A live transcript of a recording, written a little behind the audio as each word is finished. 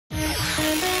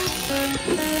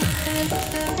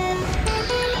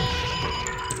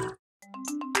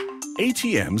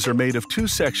ATMs are made of two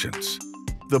sections.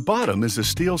 The bottom is a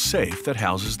steel safe that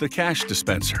houses the cash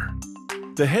dispenser.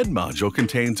 The head module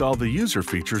contains all the user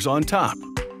features on top.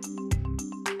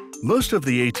 Most of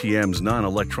the ATM's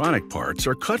non-electronic parts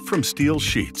are cut from steel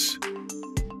sheets.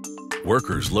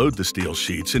 Workers load the steel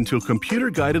sheets into a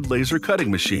computer-guided laser cutting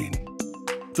machine.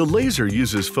 The laser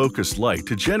uses focused light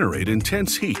to generate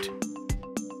intense heat.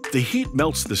 The heat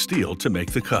melts the steel to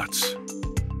make the cuts.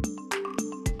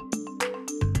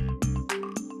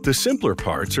 The simpler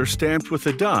parts are stamped with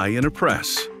a die in a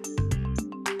press.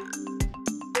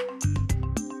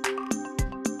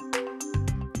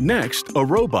 Next, a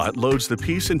robot loads the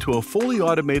piece into a fully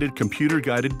automated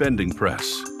computer-guided bending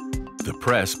press. The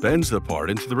press bends the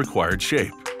part into the required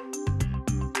shape.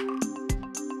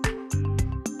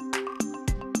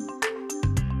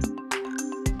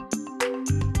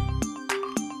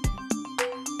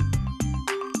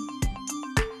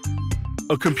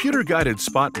 A computer-guided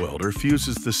spot welder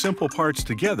fuses the simple parts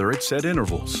together at set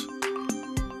intervals.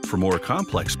 For more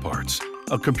complex parts,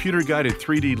 a computer-guided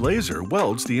 3D laser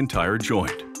welds the entire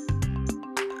joint.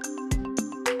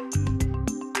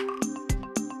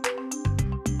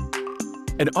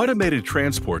 An automated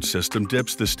transport system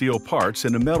dips the steel parts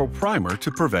in a metal primer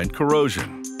to prevent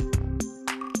corrosion.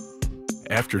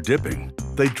 After dipping,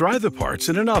 they dry the parts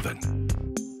in an oven.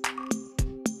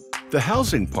 The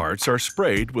housing parts are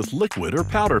sprayed with liquid or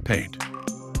powder paint.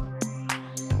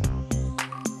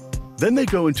 Then they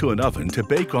go into an oven to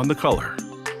bake on the color.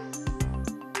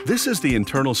 This is the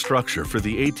internal structure for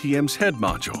the ATM's head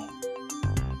module.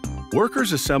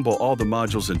 Workers assemble all the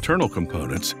module's internal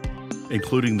components,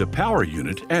 including the power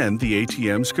unit and the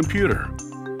ATM's computer.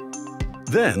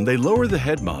 Then they lower the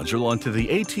head module onto the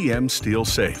ATM steel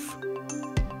safe.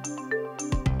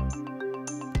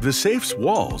 The safe's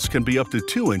walls can be up to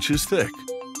 2 inches thick.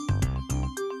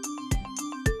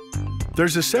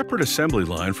 There's a separate assembly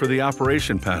line for the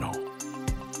operation panel.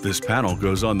 This panel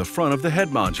goes on the front of the head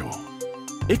module.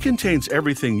 It contains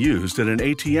everything used in an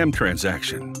ATM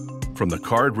transaction, from the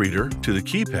card reader to the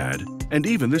keypad and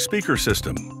even the speaker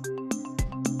system.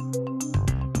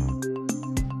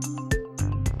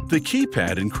 The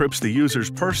keypad encrypts the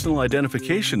user's personal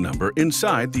identification number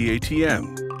inside the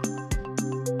ATM.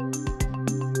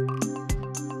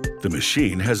 The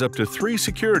machine has up to 3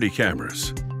 security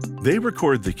cameras. They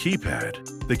record the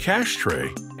keypad, the cash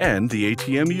tray, and the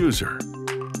ATM user.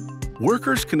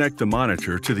 Workers connect the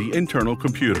monitor to the internal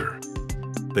computer.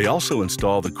 They also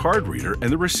install the card reader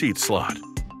and the receipt slot.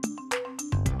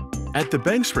 At the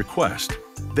bank's request,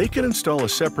 they can install a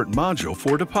separate module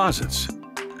for deposits.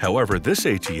 However, this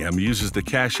ATM uses the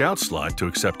cash out slot to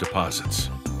accept deposits.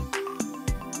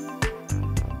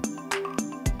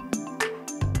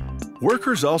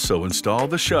 Workers also install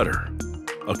the shutter,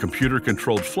 a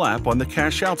computer-controlled flap on the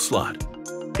cash out slot.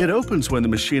 It opens when the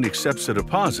machine accepts a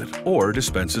deposit or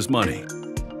dispenses money.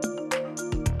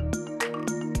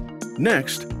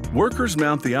 Next, workers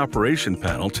mount the operation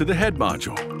panel to the head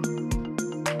module.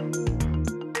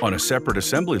 On a separate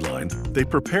assembly line, they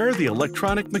prepare the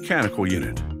electronic mechanical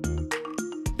unit.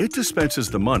 It dispenses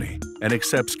the money and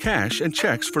accepts cash and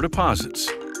checks for deposits.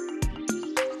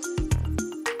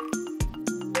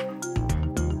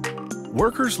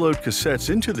 Workers load cassettes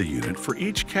into the unit for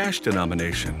each cash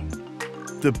denomination.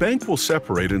 The bank will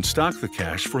separate and stock the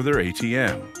cash for their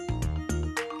ATM.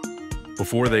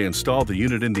 Before they install the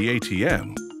unit in the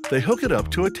ATM, they hook it up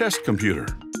to a test computer.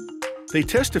 They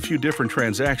test a few different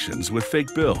transactions with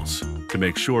fake bills to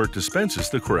make sure it dispenses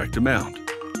the correct amount.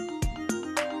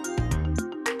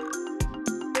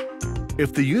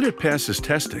 If the unit passes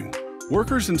testing,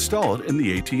 workers install it in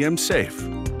the ATM safe.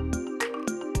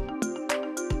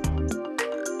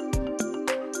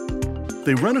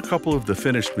 They run a couple of the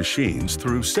finished machines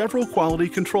through several quality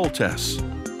control tests.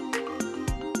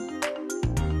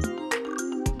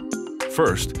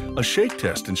 First, a shake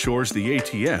test ensures the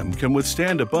ATM can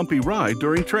withstand a bumpy ride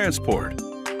during transport.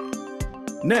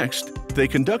 Next, they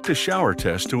conduct a shower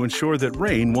test to ensure that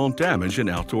rain won't damage an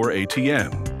outdoor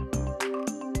ATM.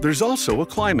 There's also a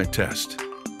climate test.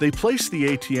 They place the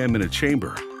ATM in a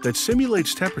chamber that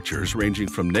simulates temperatures ranging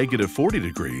from -40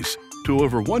 degrees to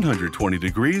over 120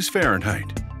 degrees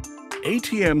Fahrenheit.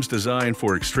 ATMs designed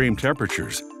for extreme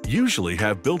temperatures usually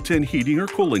have built-in heating or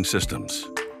cooling systems.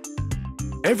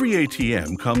 Every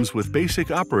ATM comes with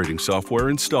basic operating software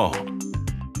installed.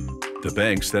 The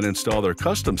banks then install their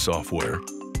custom software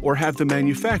or have the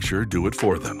manufacturer do it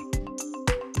for them.